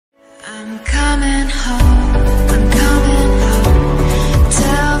home, I'm coming home.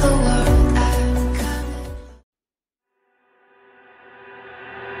 Tell the world I'm coming.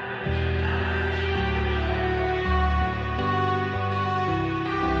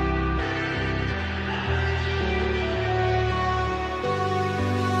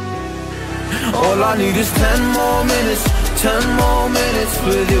 All I need is 10 more minutes, 10 more minutes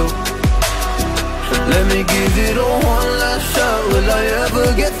with you. Let me give it a one last shot. Will I ever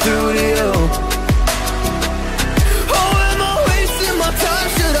get through to you? Oh, am I wasting my time?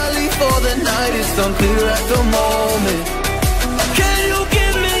 Should I leave for the night? It's unclear at the moment. Can you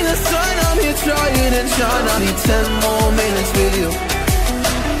give me a sign? I'm here trying and trying. I need 10 more minutes with you.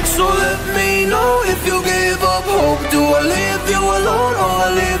 So let me know if you give up hope. Do I leave you alone or I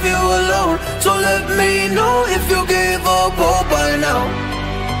leave you alone? So let me know if you give up hope by now.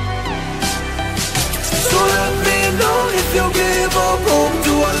 So let me know if you give up hope.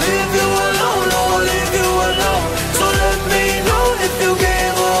 Do I leave you alone or I leave you alone? So let me know if you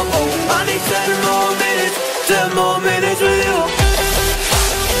give up hope. I need 10 more minutes, 10 more minutes with you.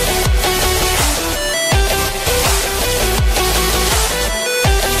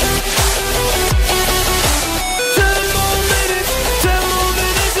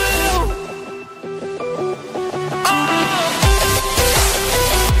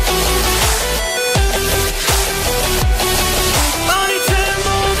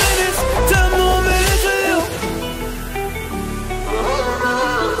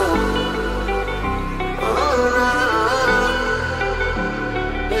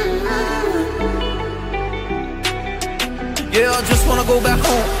 Yeah, I just wanna go back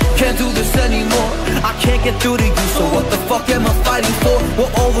home. Can't do this anymore. I can't get through to you, so what the fuck am I fighting for?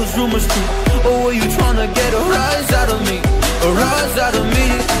 Were all those rumors true? Or were you trying to get a rise out of me? A rise out of me?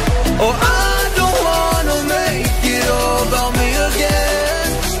 Or I don't wanna make it all about me again.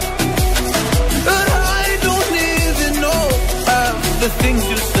 And I don't even know half the things